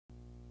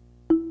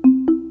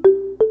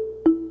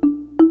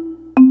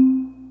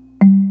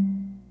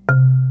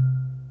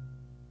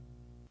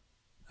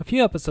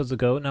few episodes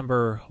ago,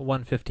 number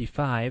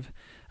 155,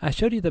 I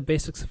showed you the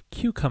basics of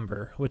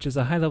Cucumber, which is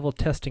a high-level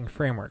testing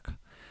framework.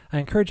 I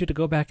encourage you to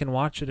go back and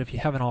watch it if you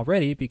haven't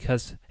already,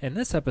 because in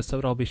this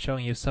episode I'll be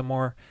showing you some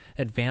more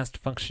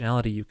advanced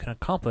functionality you can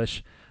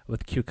accomplish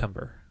with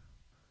Cucumber.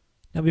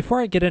 Now before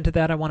I get into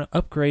that, I want to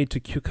upgrade to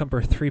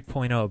Cucumber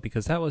 3.0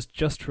 because that was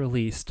just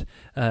released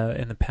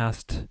in the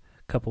past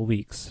couple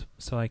weeks.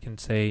 So I can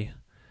say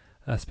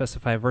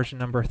specify version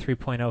number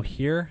 3.0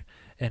 here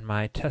in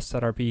my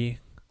test.rb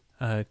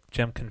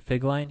gem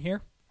config line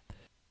here.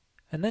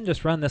 And then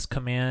just run this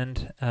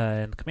command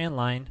in the command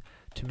line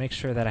to make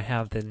sure that I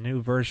have the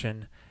new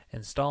version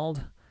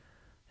installed.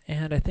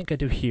 And I think I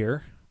do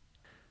here.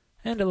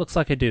 And it looks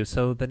like I do.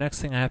 So the next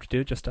thing I have to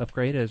do just to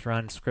upgrade is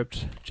run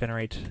script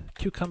generate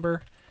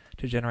Cucumber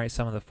to generate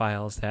some of the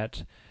files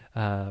that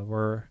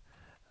were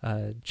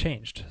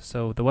changed.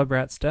 So the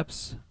WebRat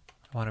steps,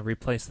 I want to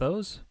replace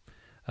those.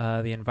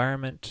 The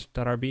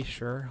environment.rb,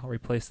 sure, I'll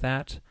replace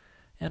that.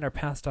 And our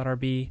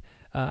path.rb,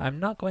 I'm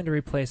not going to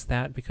replace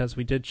that because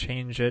we did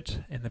change it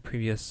in the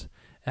previous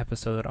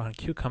episode on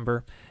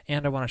Cucumber,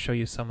 and I want to show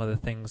you some of the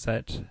things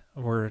that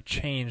were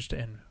changed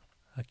in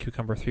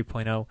Cucumber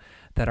 3.0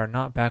 that are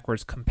not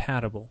backwards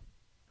compatible.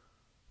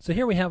 So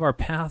here we have our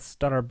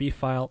paths.rb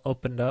file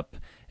opened up,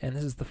 and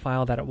this is the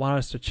file that it wanted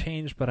us to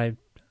change, but I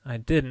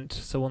didn't,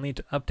 so we'll need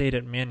to update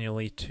it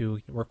manually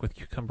to work with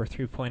Cucumber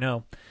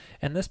 3.0.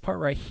 And this part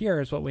right here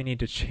is what we need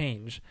to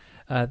change.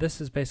 This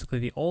is basically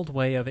the old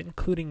way of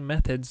including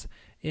methods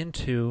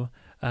into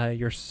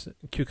your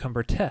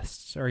Cucumber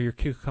tests or your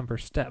Cucumber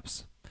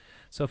steps.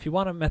 So if you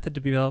want a method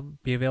to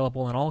be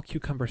available in all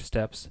Cucumber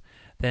steps,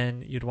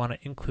 then you'd want to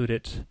include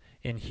it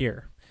in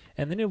here.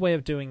 And the new way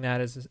of doing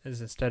that is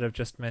instead of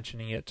just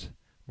mentioning it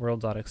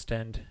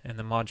world.extend and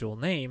the module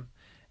name,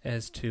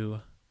 is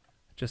to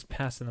just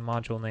pass in the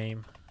module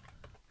name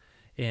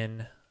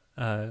in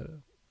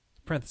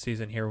parentheses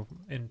in here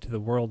into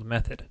the world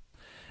method.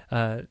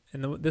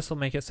 This will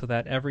make it so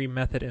that every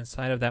method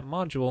inside of that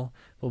module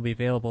will be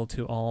available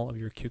to all of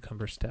your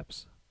Cucumber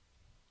steps.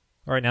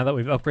 Alright, now that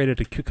we've upgraded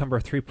to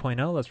Cucumber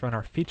 3.0, let's run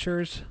our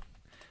features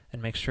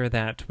and make sure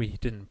that we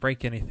didn't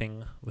break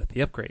anything with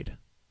the upgrade.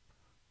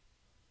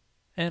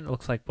 And it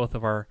looks like both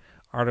of our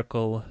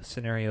article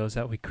scenarios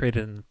that we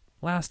created in the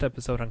last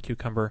episode on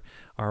Cucumber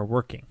are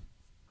working.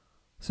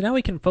 So now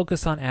we can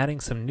focus on adding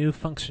some new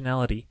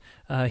functionality.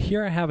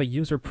 Here I have a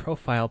user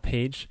profile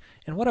page,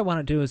 and what I want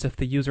to do is if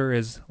the user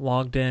is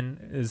logged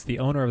in, is the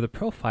owner of the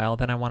profile,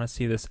 then I want to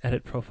see this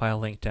edit profile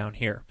link down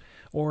here.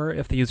 Or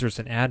if the user is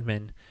an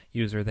admin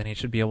user, then he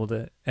should be able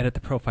to edit the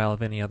profile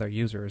of any other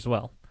user as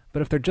well.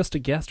 But if they're just a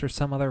guest or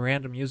some other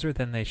random user,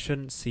 then they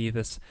shouldn't see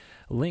this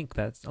link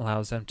that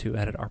allows them to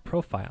edit our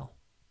profile.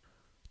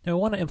 Now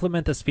we want to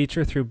implement this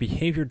feature through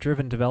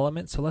behavior-driven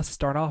development, so let's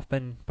start off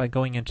by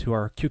going into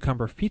our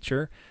Cucumber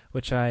feature,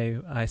 which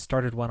I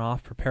started one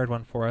off, prepared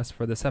one for us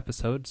for this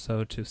episode,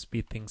 so to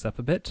speed things up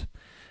a bit.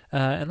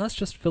 And let's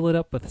just fill it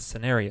up with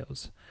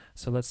scenarios.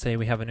 So let's say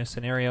we have a new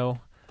scenario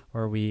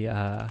where we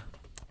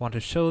want to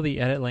show the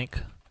edit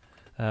link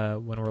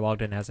when we're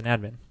logged in as an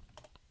admin.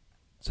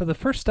 So the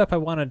first step I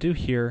want to do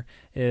here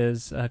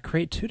is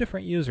create two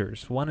different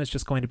users. One is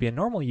just going to be a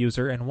normal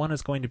user, and one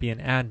is going to be an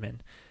admin.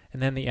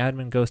 And then the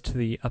admin goes to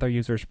the other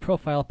user's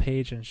profile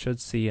page and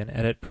should see an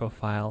edit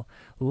profile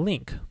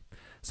link.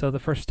 So the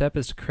first step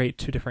is to create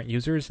two different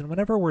users, and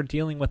whenever we're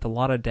dealing with a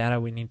lot of data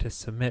we need to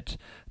submit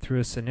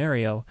through a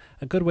scenario,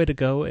 a good way to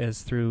go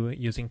is through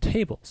using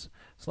tables.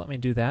 So let me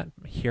do that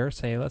here.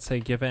 Let's say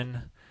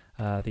given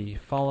the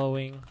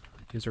following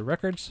user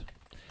records,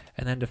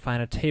 and then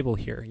define a table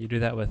here. You do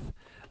that with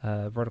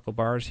vertical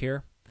bars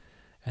here,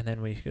 and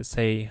then we could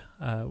say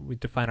we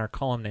define our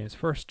column names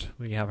first.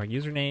 We have our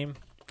username,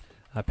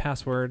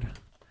 password,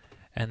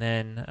 and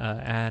then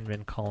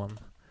admin column.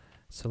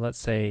 So let's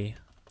say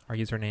our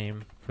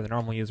username for the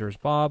normal user is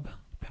Bob,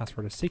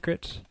 password is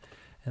secret,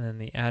 and then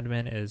the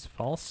admin is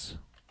false.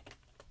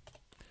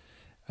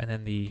 And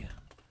then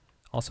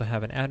also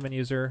have an admin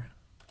user,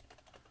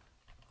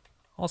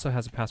 also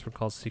has a password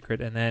called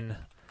secret, and then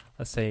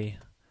let's say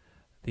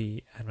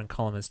the admin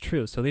column is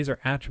true. So these are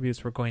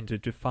attributes we're going to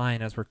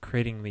define as we're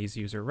creating these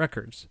user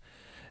records.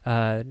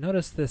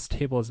 Notice this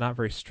table is not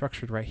very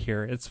structured right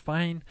here. It's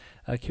fine.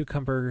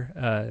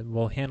 Cucumber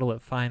will handle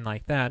it fine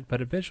like that,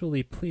 but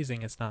visually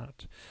pleasing it's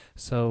not.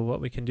 So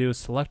what we can do is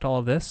select all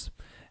of this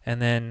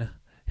and then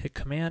hit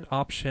Command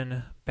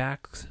Option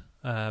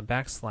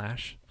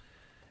backslash,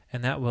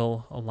 and that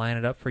will line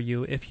it up for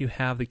you if you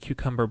have the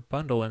Cucumber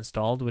bundle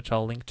installed, which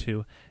I'll link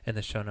to in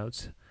the show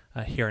notes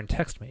here in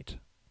TextMate.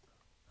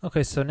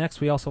 Okay, so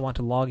next we also want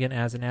to log in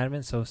as an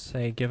admin. So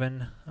say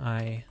given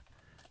I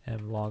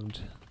am logged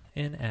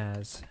in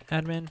as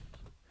admin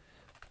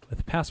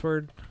with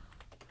password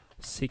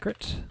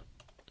secret,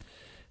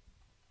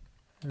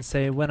 and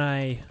say when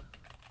I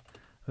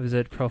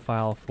visit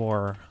profile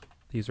for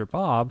the user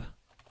Bob,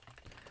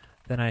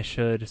 then I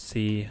should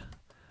see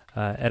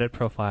edit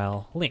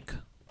profile link.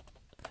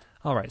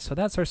 Alright, so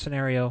that's our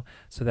scenario,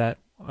 so that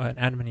an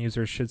admin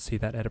user should see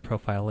that edit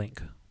profile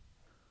link.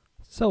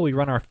 So we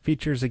run our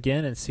features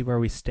again and see where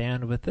we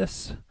stand with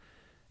this.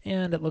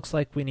 And it looks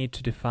like we need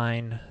to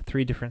define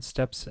 3 different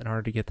steps in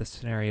order to get the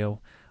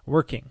scenario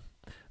working.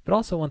 But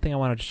also one thing I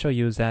wanted to show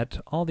you is that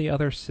all the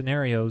other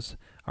scenarios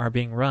are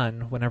being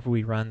run whenever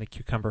we run the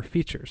Cucumber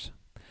features.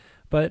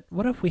 But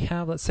what if we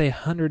have, let's say,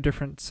 100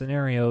 different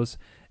scenarios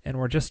and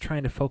we're just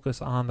trying to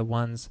focus on the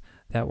ones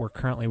that we're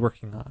currently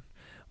working on?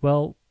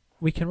 Well,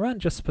 we can run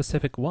just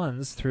specific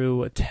ones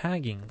through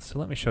tagging. So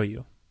let me show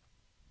you.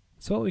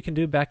 So what we can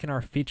do back in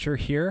our feature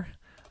here,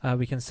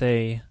 we can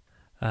say,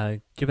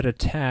 give it a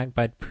tag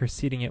by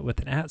preceding it with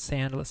an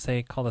 @, let's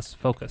say call this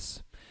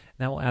focus. And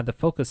that will add the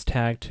focus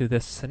tag to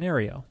this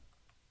scenario.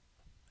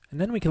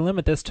 And then we can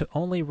limit this to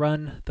only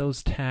run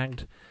those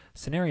tagged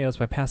scenarios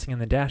by passing in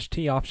the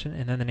 -t option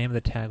and then the name of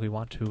the tag we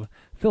want to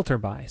filter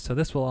by. So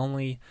this will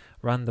only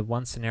run the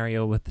one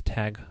scenario with the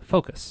tag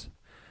focus.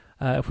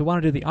 If we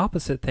want to do the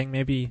opposite thing,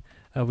 maybe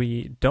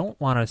we don't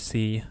want to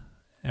see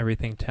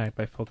everything tagged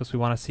by focus. We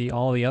want to see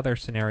all the other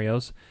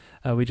scenarios.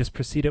 We just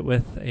precede it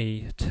with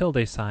a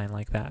tilde sign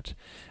like that.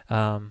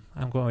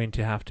 I'm going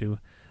to have to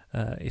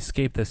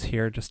escape this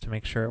here just to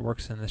make sure it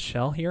works in the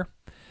shell here.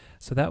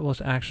 So that will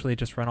actually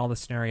just run all the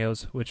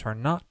scenarios which are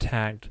not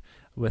tagged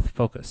with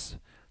focus.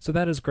 So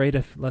that is great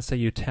if, let's say,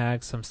 you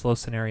tag some slow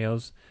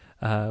scenarios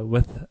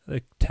with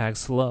the tag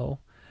slow,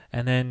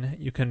 and then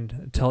you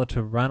can tell it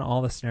to run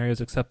all the scenarios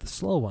except the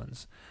slow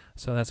ones.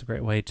 So that's a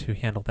great way to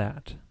handle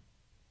that.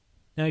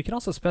 Now you can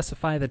also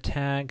specify the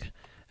tag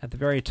at the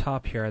very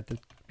top here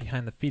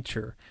behind the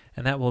feature,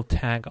 and that will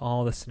tag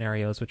all the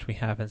scenarios which we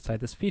have inside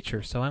this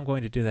feature. So I'm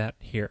going to do that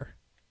here.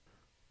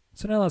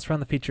 So now let's run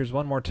the features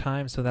one more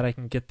time so that I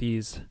can get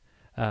these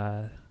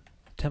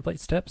template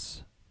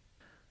steps.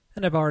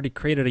 And I've already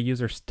created a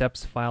user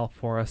steps file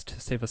for us to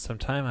save us some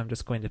time. I'm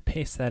just going to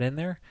paste that in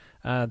there.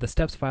 The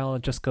steps file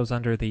just goes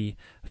under the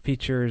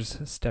features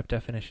step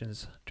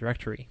definitions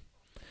directory.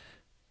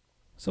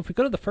 So if we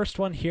go to the first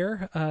one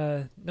here,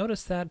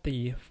 notice that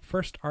the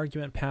first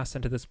argument passed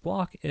into this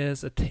block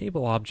is a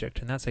table object,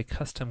 and that's a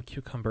custom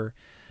Cucumber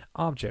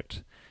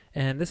object.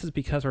 And this is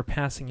because we're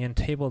passing in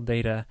table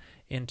data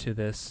into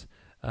this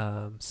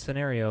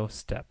scenario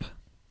step.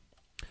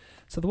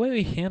 So the way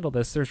we handle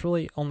this, there's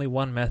really only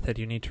one method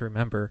you need to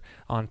remember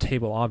on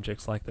table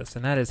objects like this,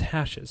 and that is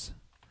hashes.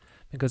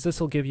 Because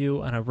this will give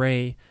you an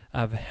array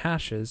of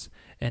hashes,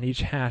 and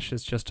each hash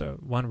is just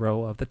one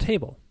row of the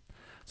table.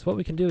 So what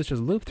we can do is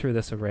just loop through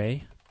this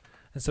array,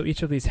 and so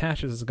each of these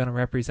hashes is going to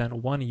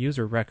represent one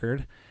user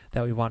record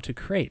that we want to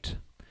create.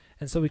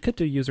 And so we could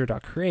do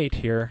user.create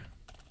here,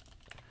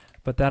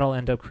 but that'll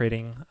end up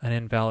creating an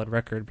invalid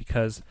record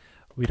because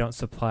we don't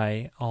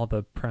supply all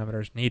the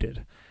parameters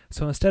needed.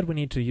 So instead we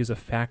need to use a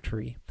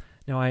factory.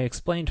 Now I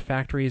explained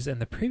factories in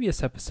the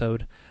previous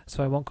episode,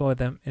 so I won't go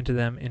into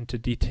them into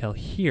detail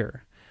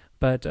here.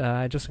 But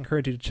I just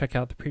encourage you to check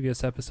out the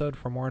previous episode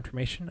for more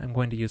information. I'm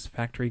going to use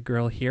factory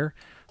girl here.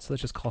 So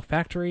let's just call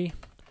factory,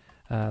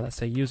 let's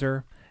say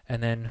user,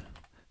 and then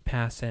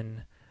pass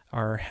in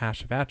our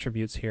hash of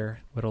attributes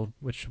here,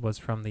 which was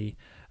from the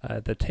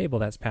table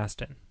that's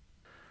passed in.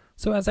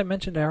 So as I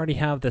mentioned, I already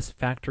have this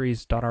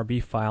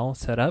factories.rb file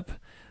set up.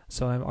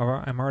 So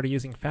I'm already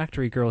using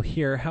factory girl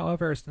here.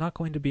 However, it's not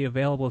going to be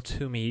available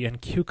to me in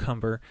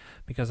Cucumber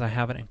because I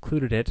haven't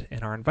included it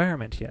in our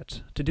environment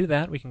yet. To do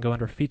that, we can go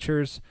under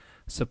features,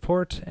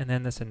 support, and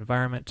then this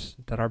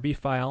environment.rb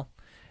file,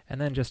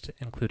 and then just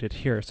include it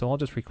here. So I'll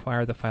just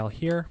require the file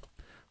here.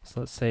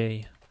 So let's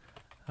say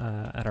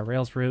at our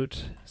Rails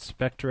root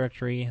spec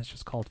directory, it's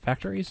just called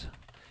factories,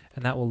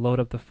 and that will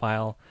load up the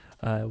file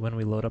when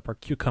we load up our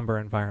Cucumber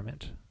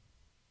environment.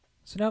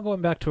 So now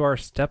going back to our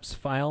steps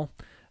file,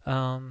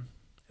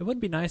 it would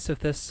be nice if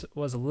this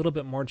was a little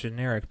bit more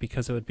generic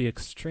because it would be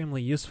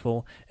extremely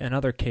useful in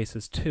other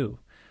cases too.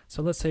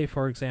 So let's say,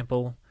 for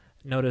example,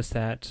 notice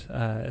that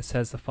it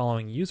says the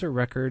following user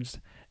records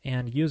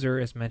and user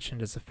is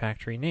mentioned as a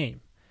factory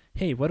name.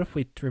 Hey, what if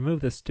we remove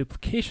this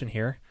duplication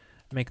here,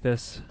 make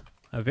this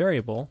a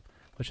variable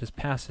which is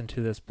passed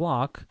into this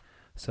block,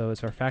 so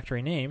it's our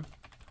factory name,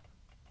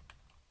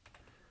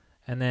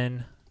 and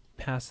then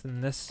pass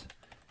in this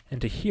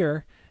into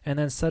here, and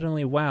then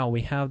suddenly, wow,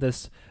 we have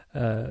this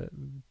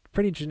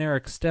pretty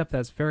generic step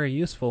that's very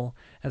useful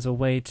as a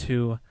way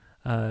to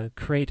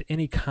create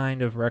any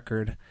kind of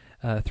record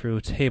through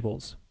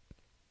tables.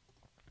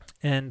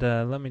 And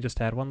let me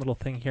just add one little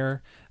thing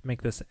here,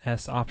 make this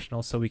S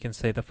optional so we can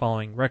say the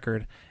following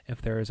record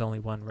if there is only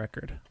one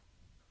record.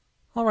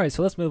 Alright,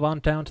 so let's move on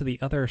down to the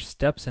other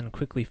steps and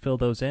quickly fill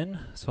those in.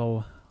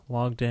 So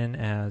logged in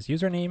as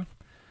username,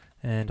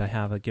 and I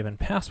have a given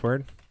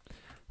password.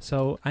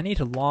 So I need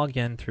to log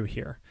in through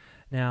here.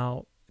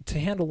 Now, to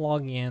handle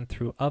logging in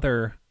through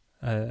other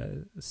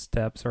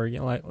steps, or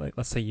like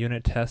let's say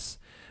unit tests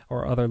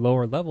or other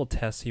lower level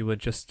tests, you would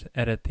just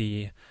edit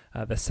the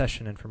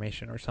session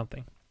information or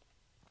something.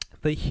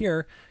 But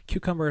here,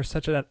 Cucumber is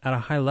such at a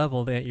high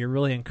level that you're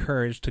really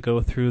encouraged to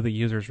go through the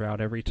user's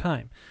route every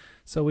time.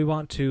 So we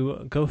want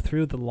to go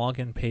through the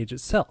login page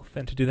itself,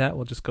 and to do that,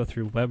 we'll just go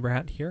through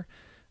WebRat here.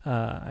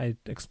 I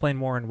explained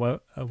more in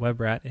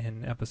WebRat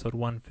in episode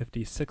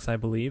 156, I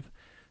believe.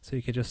 So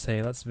you could just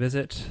say, let's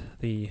visit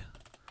the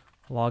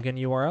login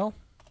URL.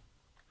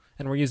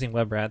 And we're using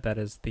WebRat, that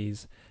is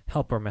these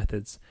helper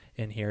methods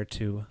in here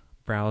to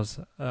browse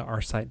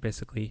our site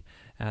basically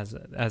as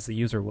the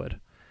user would.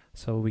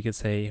 So we could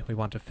say we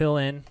want to fill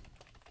in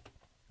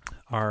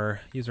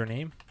our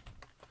username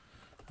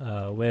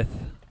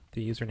with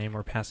the username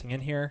we're passing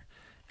in here,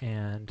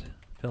 and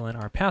fill in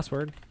our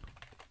password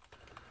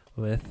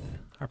with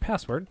our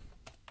password,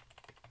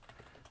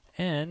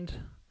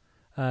 and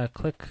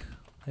click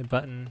a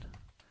button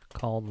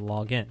called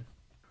Login.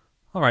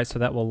 Alright, so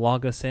that will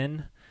log us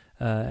in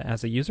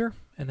as a user.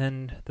 And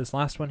then this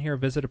last one here,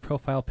 visit a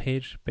profile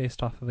page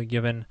based off of a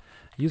given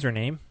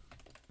username.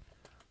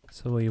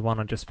 So we want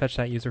to just fetch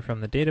that user from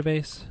the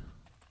database,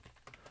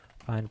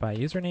 find by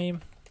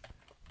username,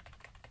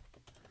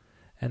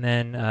 and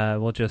then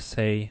we'll just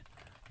say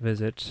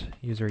visit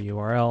user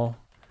URL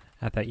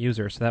at that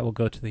user. So that will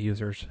go to the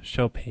user's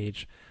show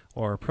page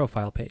or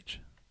profile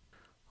page.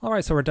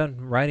 Alright, so we're done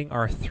writing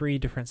our 3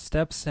 different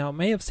steps. Now, it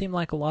may have seemed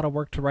like a lot of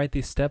work to write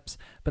these steps,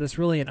 but it's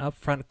really an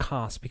upfront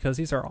cost because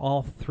these are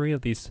all 3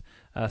 of these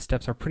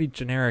steps are pretty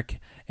generic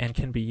and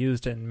can be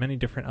used in many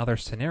different other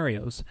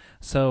scenarios.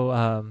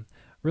 So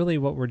really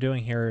what we're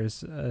doing here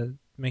is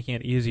making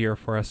it easier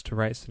for us to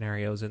write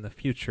scenarios in the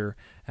future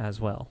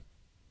as well.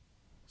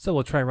 So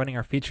we'll try running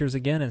our features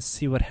again and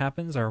see what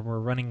happens. We're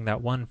running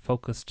that one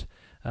focused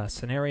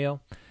scenario,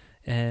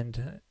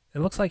 and it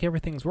looks like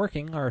everything's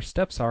working. Our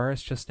steps are.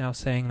 It's just now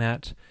saying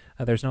that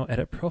there's no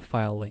edit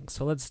profile link.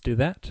 So let's do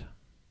that.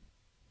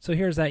 So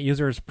here's that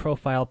user's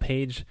profile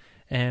page,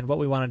 and what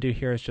we want to do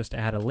here is just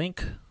add a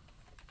link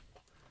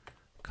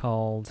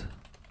called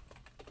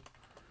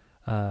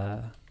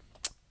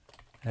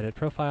edit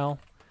profile,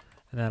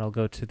 and that'll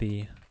go to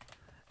the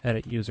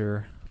edit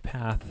user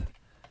path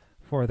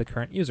for the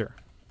current user.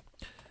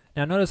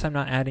 Now notice I'm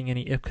not adding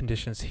any if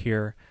conditions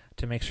here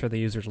to make sure the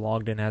user's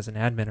logged in as an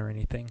admin or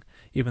anything,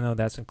 even though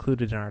that's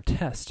included in our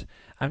test.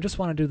 I just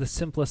want to do the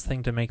simplest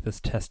thing to make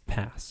this test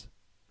pass.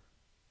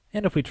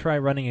 And if we try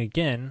running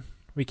again,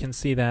 we can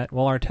see that,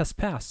 well, our test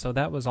passed, so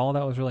that was all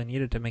that was really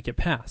needed to make it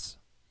pass.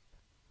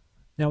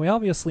 Now we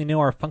obviously know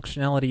our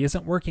functionality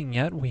isn't working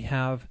yet. We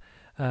have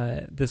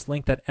this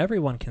link that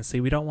everyone can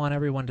see. We don't want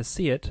everyone to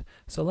see it,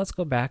 so let's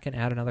go back and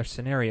add another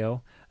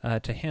scenario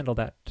to handle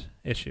that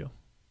issue.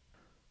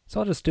 So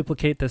I'll just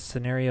duplicate this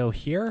scenario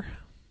here,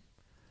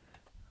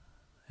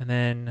 and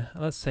then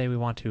let's say we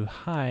want to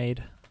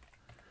hide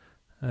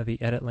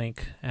the edit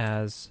link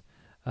as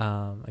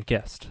a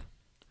guest.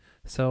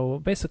 So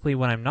basically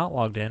when I'm not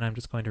logged in, I'm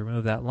just going to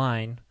remove that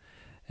line,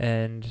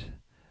 and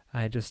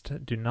I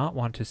just do not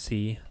want to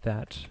see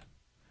that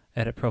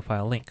edit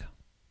profile link.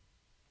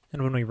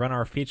 And when we run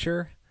our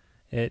feature,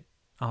 it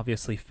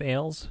obviously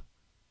fails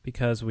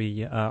because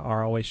we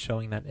are always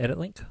showing that edit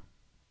link.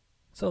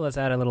 So let's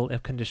add a little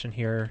if condition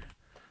here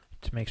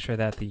to make sure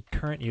that the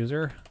current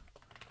user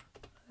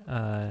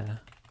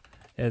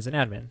is an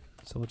admin.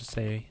 So we'll just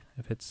say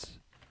if it's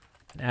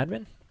an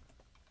admin,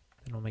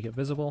 then we'll make it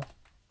visible.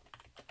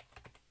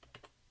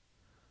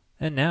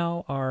 And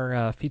now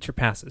our feature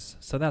passes,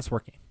 so that's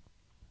working.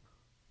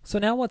 So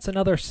now what's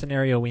another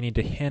scenario we need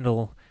to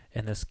handle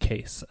in this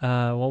case?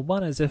 Well,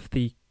 one is if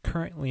the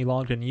currently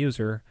logged in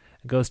user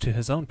goes to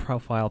his own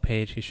profile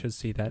page, he should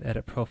see that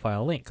edit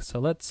profile link. So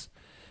let's,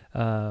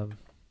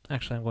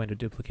 actually I'm going to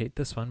duplicate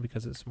this one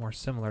because it's more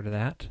similar to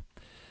that.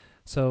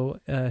 So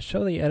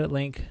show the edit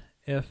link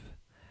if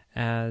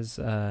as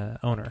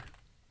owner.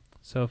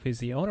 So if he's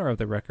the owner of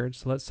the record,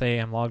 so let's say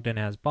I'm logged in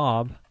as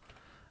Bob,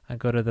 I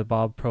go to the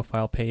Bob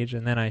profile page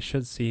and then I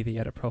should see the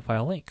edit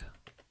profile link.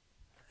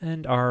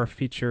 And our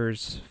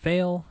features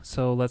fail,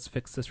 so let's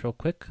fix this real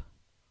quick.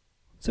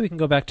 So we can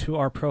go back to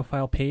our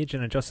profile page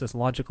and adjust this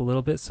logic a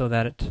little bit so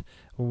that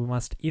we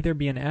must either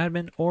be an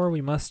admin or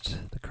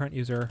the current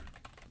user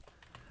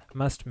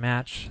must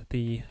match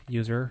the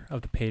user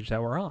of the page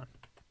that we're on.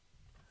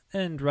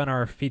 And run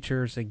our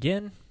features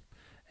again,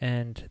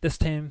 and this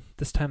time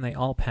they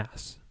all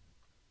pass.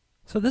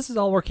 So this is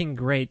all working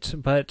great,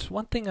 but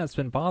one thing that's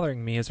been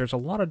bothering me is there's a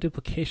lot of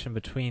duplication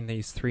between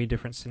these 3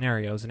 different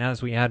scenarios, and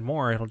as we add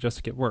more, it'll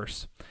just get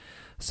worse.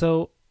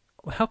 So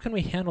how can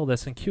we handle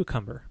this in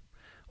Cucumber?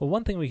 Well,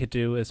 one thing we could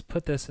do is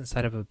put this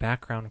inside of a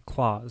background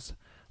clause.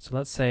 So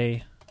let's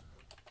say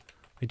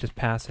we just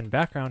pass in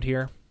background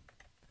here,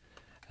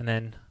 and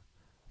then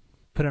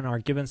put in our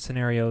given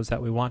scenarios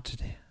that we want to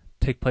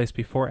take place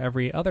before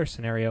every other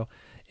scenario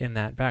in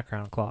that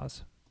background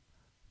clause.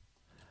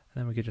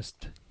 And then we could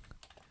just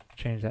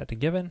change that to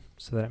given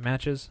so that it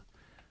matches,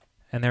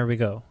 and there we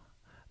go.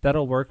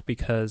 That'll work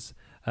because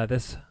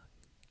this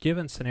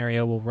given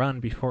scenario will run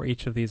before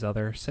each of these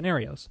other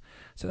scenarios.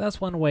 So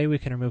that's one way we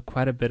can remove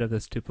quite a bit of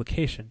this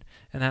duplication,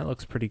 and that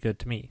looks pretty good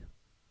to me.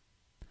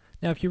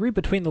 Now if you read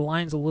between the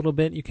lines a little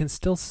bit, you can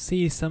still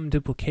see some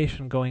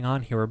duplication going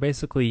on here. We're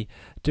basically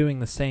doing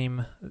the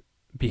same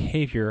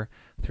behavior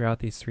throughout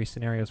these three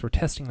scenarios. We're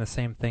testing the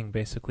same thing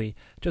basically,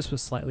 just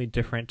with slightly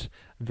different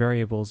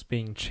variables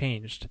being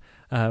changed.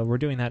 We're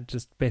doing that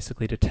just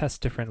basically to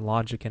test different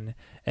logic and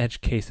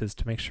edge cases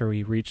to make sure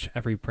we reach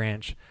every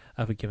branch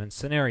of a given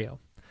scenario.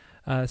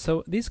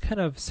 So these kind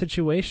of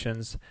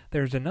situations,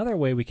 there's another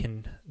way we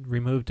can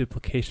remove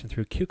duplication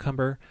through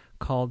Cucumber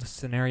called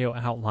scenario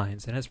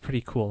outlines, and it's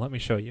pretty cool. Let me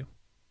show you.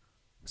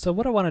 So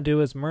what I want to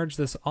do is merge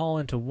this all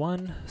into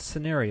one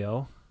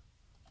scenario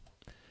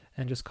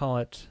and just call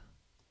it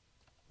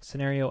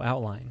scenario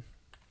outline.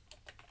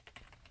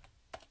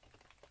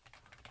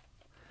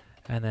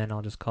 And then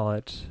I'll just call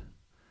it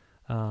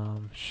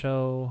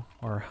show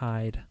or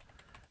hide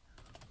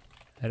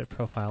edit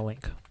profile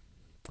link.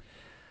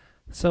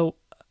 So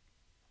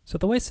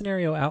the way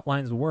scenario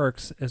outlines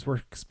works is we're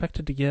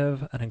expected to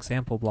give an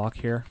example block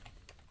here,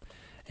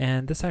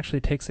 and this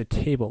actually takes a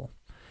table.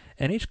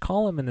 And each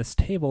column in this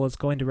table is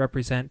going to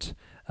represent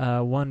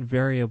one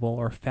variable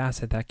or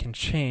facet that can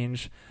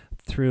change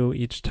through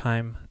each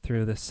time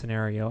through the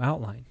scenario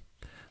outline.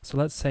 So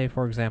let's say,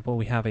 for example,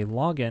 we have a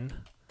login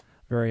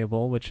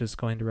variable, which is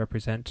going to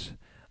represent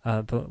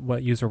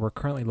what user we're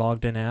currently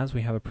logged in as.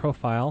 We have a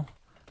profile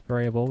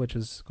variable, which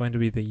is going to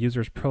be the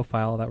user's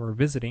profile that we're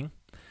visiting.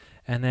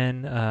 And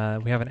then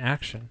we have an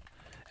action,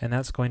 and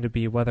that's going to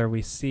be whether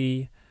we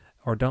see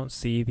or don't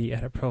see the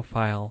edit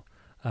profile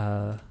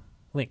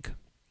link.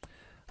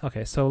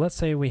 Okay, so let's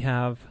say we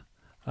have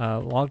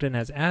logged in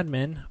as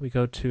admin, we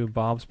go to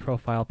Bob's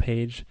profile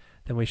page,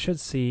 then we should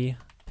see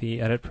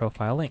the edit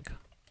profile link.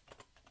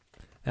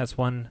 That's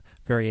one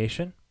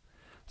variation.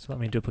 So let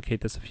me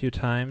duplicate this a few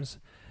times,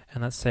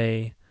 and let's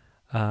say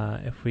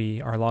if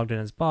we are logged in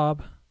as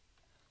Bob,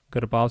 go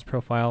to Bob's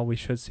profile, we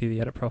should see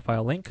the edit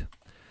profile link.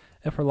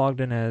 If we're logged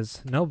in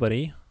as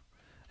nobody,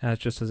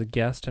 just as a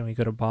guest, and we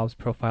go to Bob's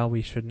profile,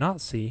 we should not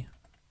see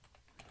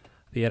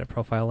the edit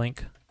profile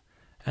link.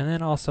 And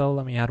then also,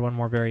 let me add one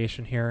more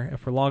variation here.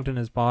 If we're logged in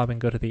as Bob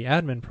and go to the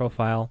admin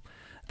profile,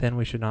 then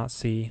we should not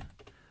see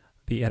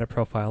the edit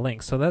profile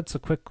link. So that's a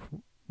quick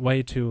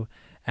way to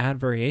add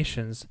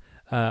variations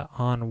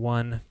on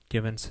one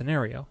given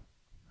scenario.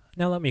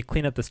 Now let me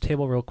clean up this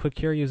table real quick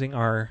here using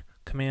our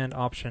Command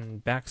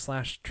Option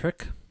 /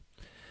 trick.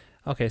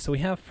 Okay, so we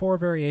have 4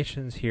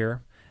 variations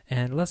here,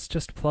 and let's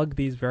just plug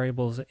these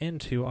variables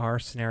into our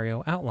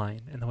scenario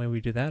outline. And the way we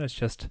do that is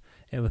just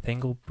with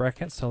angle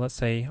brackets. So let's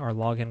say our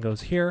login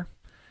goes here,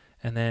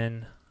 and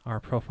then our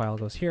profile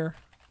goes here,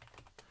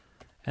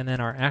 and then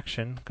our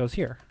action goes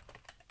here.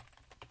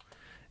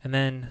 And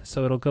then,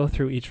 so it'll go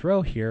through each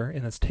row here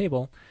in this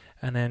table,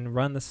 and then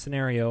run the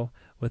scenario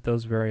with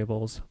those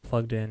variables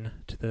plugged in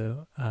to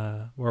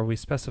the where we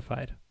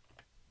specified.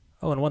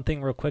 Oh, and one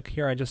thing real quick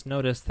here, I just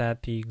noticed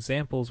that the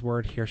examples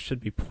word here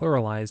should be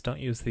pluralized. Don't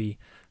use the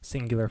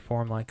singular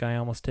form like I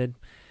almost did.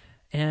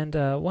 And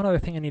one other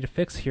thing I need to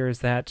fix here is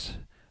that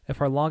if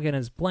our login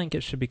is blank,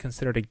 it should be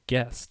considered a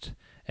guest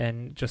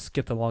and just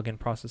skip the login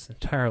process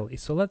entirely.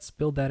 So let's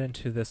build that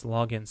into this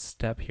login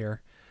step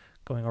here,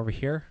 going over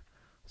here.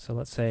 So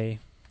let's say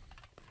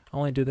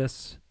only do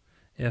this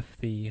if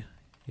the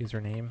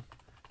username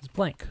is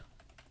blank.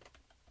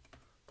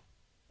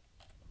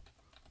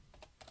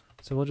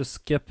 So we'll just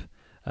skip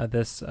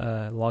this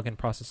login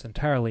process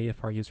entirely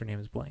if our username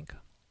is blank.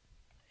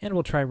 And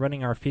we'll try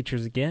running our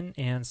features again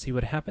and see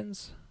what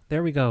happens.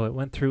 There we go. It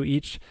went through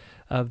each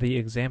of the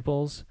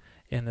examples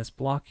in this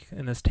block,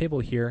 in this table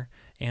here,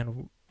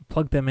 and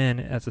plugged them in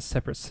as a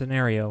separate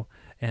scenario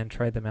and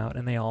tried them out,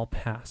 and they all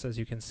pass, as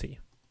you can see.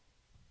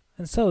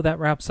 And so that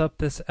wraps up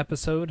this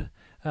episode.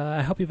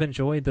 I hope you've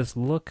enjoyed this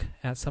look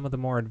at some of the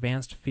more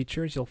advanced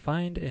features you'll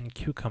find in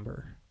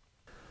Cucumber.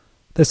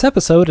 This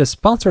episode is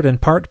sponsored in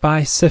part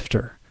by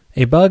Sifter,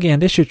 a bug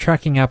and issue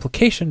tracking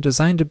application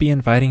designed to be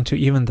inviting to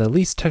even the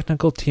least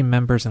technical team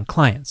members and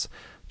clients.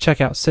 Check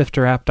out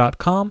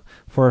sifterapp.com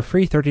for a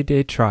free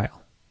 30-day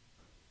trial.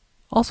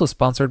 Also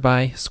sponsored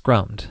by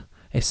Scrummed,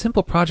 a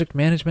simple project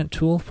management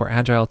tool for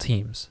agile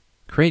teams.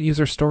 Create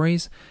user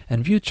stories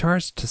and view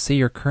charts to see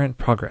your current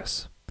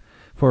progress.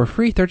 For a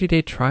free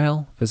 30-day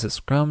trial, visit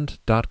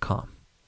scrummed.com.